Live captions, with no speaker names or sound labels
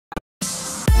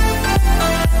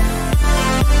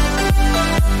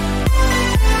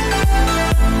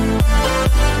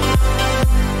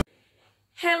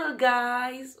Hello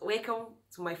guys, welcome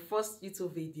to my first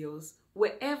YouTube videos.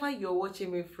 Wherever you're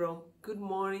watching me from, good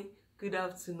morning, good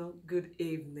afternoon, good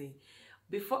evening.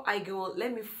 Before I go on,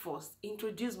 let me first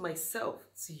introduce myself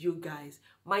to you guys.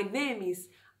 My name is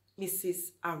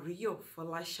Mrs. Ariyo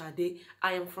Folashade.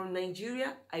 I am from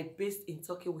Nigeria. I'm based in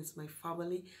Turkey with my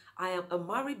family. I am a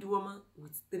married woman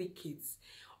with 3 kids.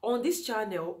 On this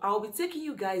channel, I'll be taking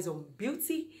you guys on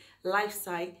beauty,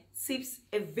 lifestyle, tips,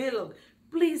 and vlog.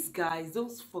 Please guys,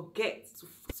 don't forget to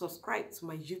subscribe to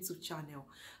my YouTube channel.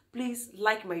 Please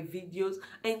like my videos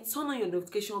and turn on your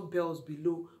notification bells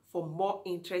below for more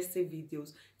interesting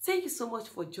videos. Thank you so much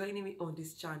for joining me on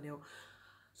this channel.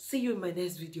 See you in my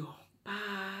next video.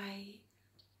 Bye.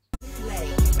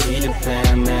 Peter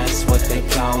Pan, that's what they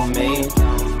call me.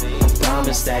 I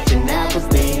promise that you'll never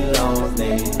be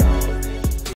lonely.